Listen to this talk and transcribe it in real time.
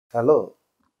Hello,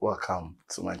 welcome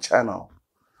to my channel.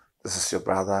 This is your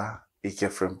brother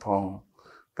ekfrimpongtheteacher,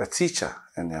 the teacher,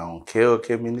 and you're on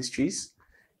KOKMinistries,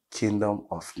 Kingdom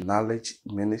of Knowledge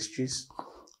Ministries.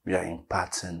 We are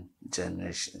imparting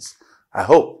generations. I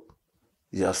hope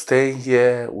your staying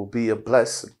here will be a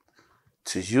blessing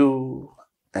to you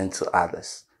and to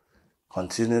others.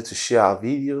 Continue to share our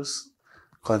videos.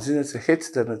 Continue to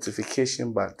hit the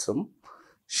notification button.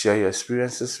 Share your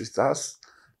experiences with us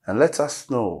and let us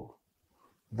know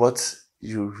what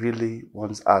you really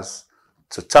want us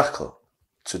to tackle.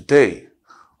 Today,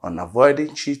 on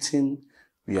avoiding cheating,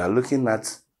 we are looking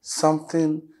at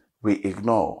something we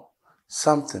ignore,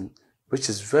 something which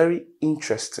is very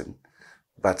interesting,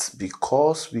 but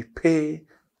because we pay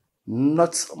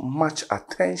not much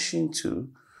attention to,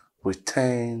 we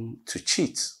tend to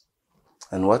cheat.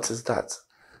 And what is that?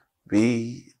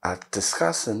 We are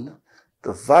discussing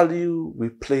the value we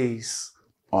place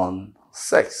on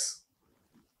sex.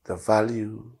 The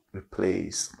value we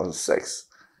place on sex.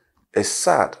 It's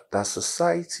sad that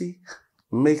society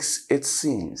makes it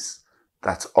seem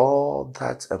that all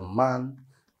that a man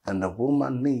and a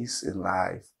woman needs in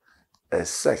life is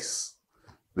sex.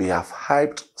 We have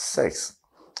hyped sex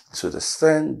to the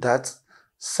extent that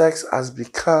sex has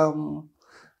become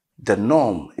the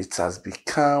norm. It has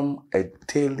become a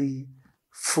daily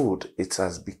food. It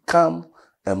has become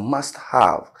a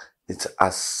must-have. It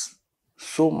has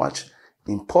so much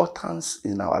importance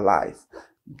in our life,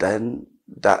 then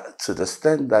that to the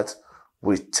extent that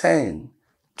we tend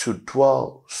to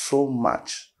dwell so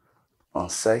much on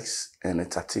sex and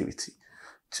its activity.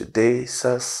 Today,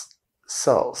 sex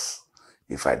sells.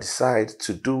 If I decide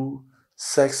to do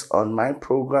sex on my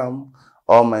program,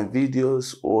 all my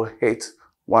videos will hit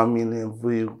 1 million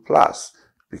views plus,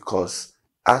 because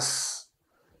as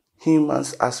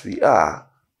humans as we are,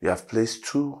 we have placed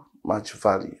too much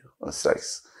value on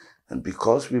sex. And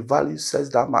because we value sex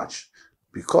that much,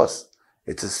 because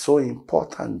it is so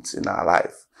important in our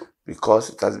life, because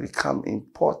it has become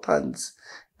important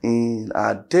in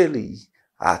our daily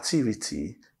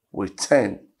activity, we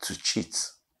tend to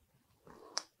cheat.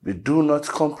 We do not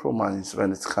compromise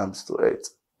when it comes to it.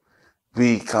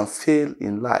 We can fail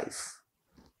in life,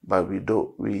 but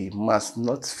we must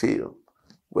not fail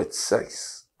with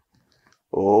sex.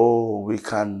 Oh, we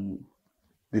can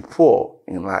be poor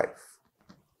in life,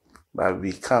 but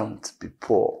we can't be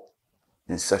poor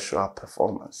in sexual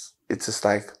performance. It is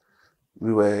like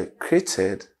we were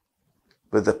created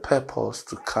with the purpose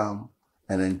to come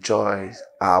and enjoy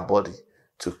our body,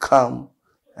 to come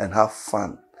and have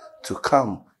fun, to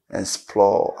come and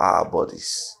explore our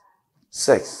bodies.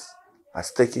 Sex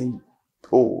has taken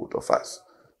hold of us.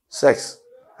 Sex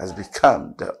has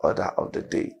become the order of the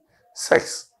day.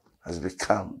 Sex has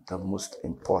become the most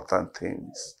important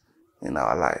things in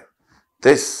our life.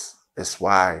 This is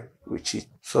why we cheat.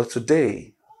 So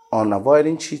today, on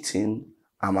avoiding cheating,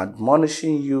 I'm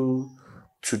admonishing you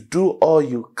to do all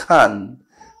you can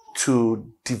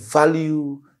to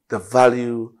devalue the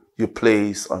value you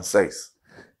place on sex.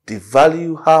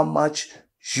 Devalue how much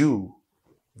you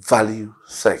value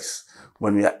sex.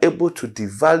 When we are able to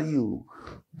devalue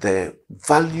the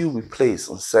value we place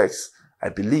on sex, I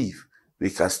believe we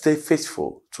can stay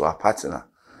faithful to our partner.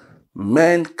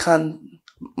 Most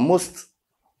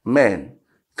men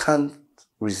can't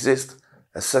resist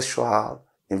a sexual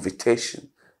invitation,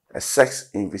 a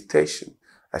sex invitation,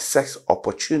 a sex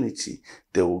opportunity.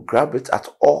 They will grab it at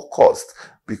all costs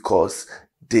because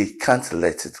they can't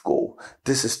let it go.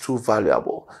 This is too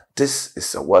valuable. This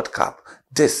is a World Cup.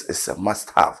 This is a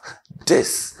must-have.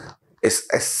 This is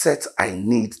a set I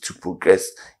need to progress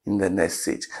in the next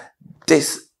stage.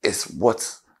 This is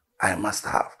what I must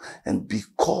have. And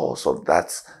because of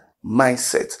that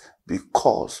mindset,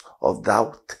 because of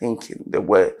that thinking,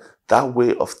 that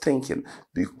way of thinking,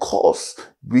 because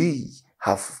we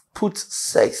have put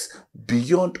sex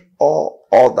beyond all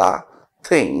other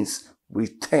things, we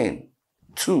tend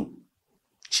to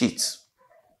cheat.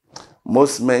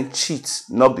 Most men cheat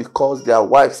not because their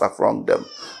wives are from them.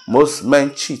 Most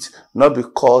men cheat not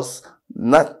because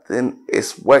nothing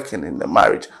is working in the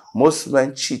marriage. Most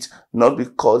men cheat not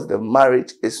because the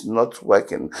marriage is not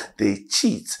working. They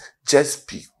cheat just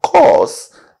because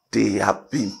they have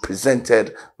been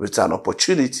presented with an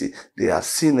opportunity. They have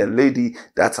seen a lady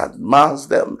that admires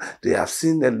them. They have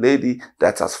seen a lady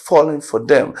that has fallen for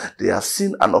them. They have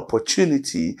seen an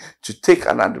opportunity to take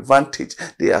an advantage.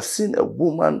 They have seen a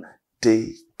woman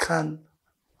they can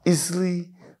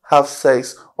easily have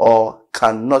sex or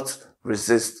cannot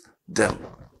resist them.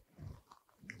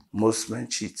 Most men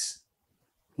cheat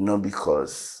not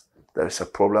because there is a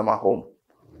problem at home.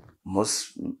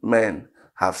 Most men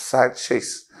have side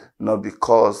chicks not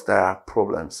because there are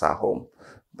problems at home,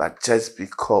 but just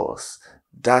because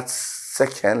that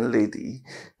second lady,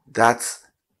 that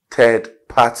third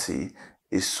party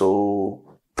is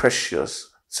so precious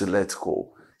to let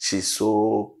go. She's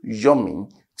so yummy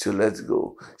to let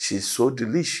go. She's so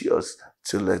delicious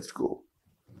to let go.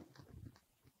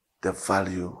 The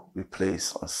value we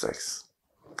place on sex,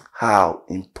 how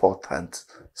important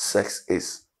sex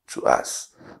is to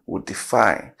us, will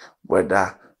define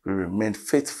whether we remain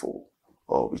faithful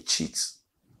or we cheat.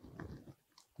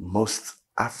 Most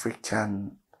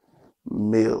African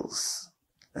males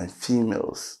and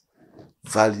females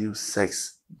value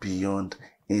sex beyond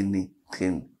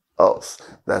anything else.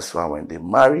 That's why when they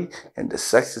marry and the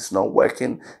sex is not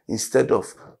working, instead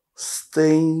of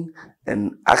staying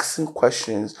and asking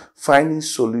questions, finding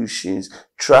solutions,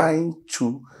 trying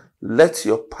to let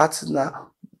your partner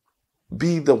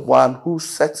be the one who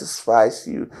satisfies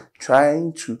you,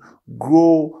 trying to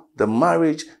grow the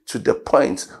marriage to the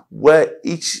point where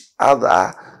each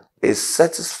other is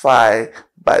satisfied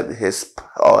by his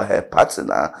or her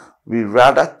partner, we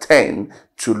rather tend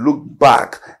to look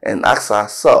back and ask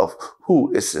ourselves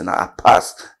who is in our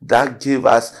past that gave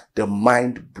us the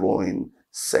mind-blowing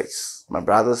sex. My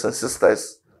brothers and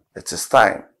sisters, it is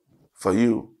time for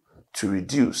you to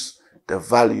reduce the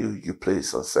value you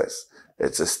place on sex.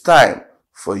 It is time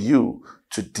for you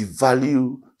to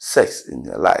devalue sex in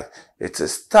your life. It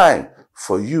is time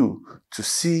for you to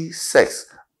see sex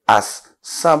as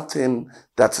something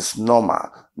that is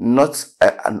normal, not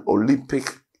an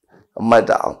Olympic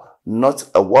medal, not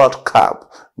a World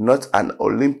Cup, not an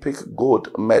Olympic gold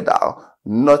medal,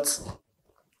 not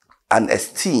an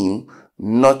esteem,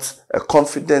 not a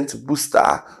confident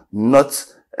booster, not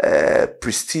a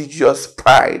prestigious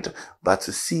pride, but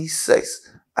to see sex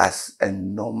as a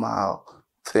normal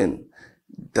thing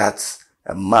that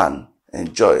a man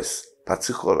enjoys,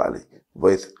 particularly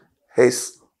with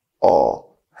his or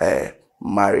her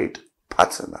married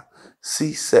partner.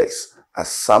 See sex as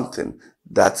something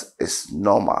that is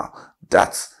normal,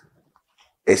 that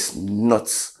is not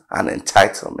an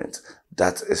entitlement,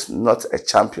 that is not a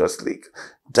Champions League,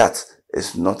 that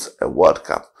is not a World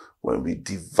Cup. When we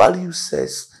devalue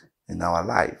sex in our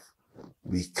life,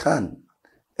 we can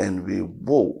and we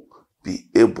will be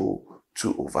able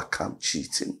to overcome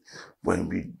cheating. When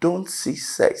we don't see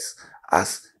sex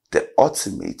as the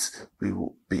ultimate, we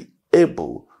will be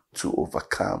able to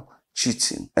overcome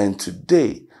cheating. And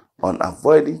today, on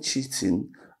avoiding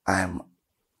cheating, I am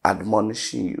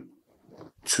admonishing you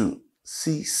to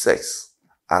see sex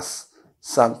as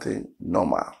something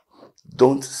normal.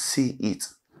 Don't see it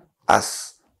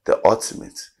as the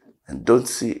ultimate, and don't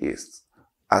see it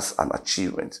as an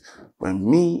achievement. When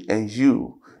me and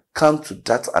you come to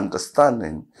that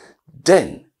understanding,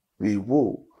 then we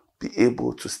will be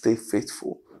able to stay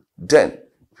faithful. Then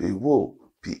we will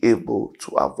be able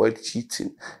to avoid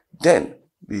cheating. Then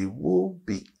we will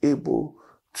be able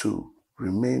to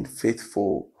remain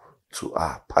faithful to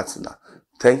our partner.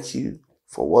 Thank you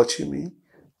for watching me.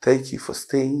 Thank you for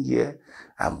staying here.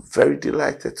 I'm very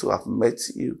delighted to have met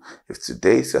you. If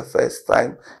today is your first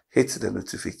time, hit the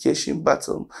notification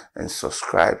button and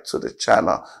subscribe to the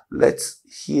channel. Let's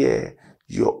hear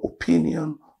your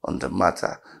opinion on the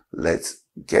matter. Let's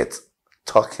get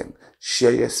talking.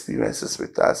 Share your experiences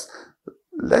with us.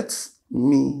 Let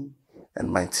me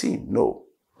and my team know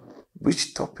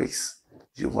which topics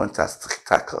you want us to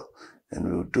tackle,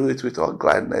 and we'll do it with all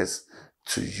gladness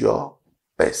to your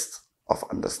best of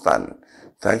understanding.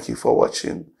 Thank you for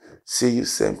watching. See you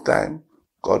same time,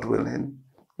 God willing,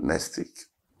 next week.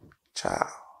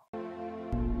 Ciao.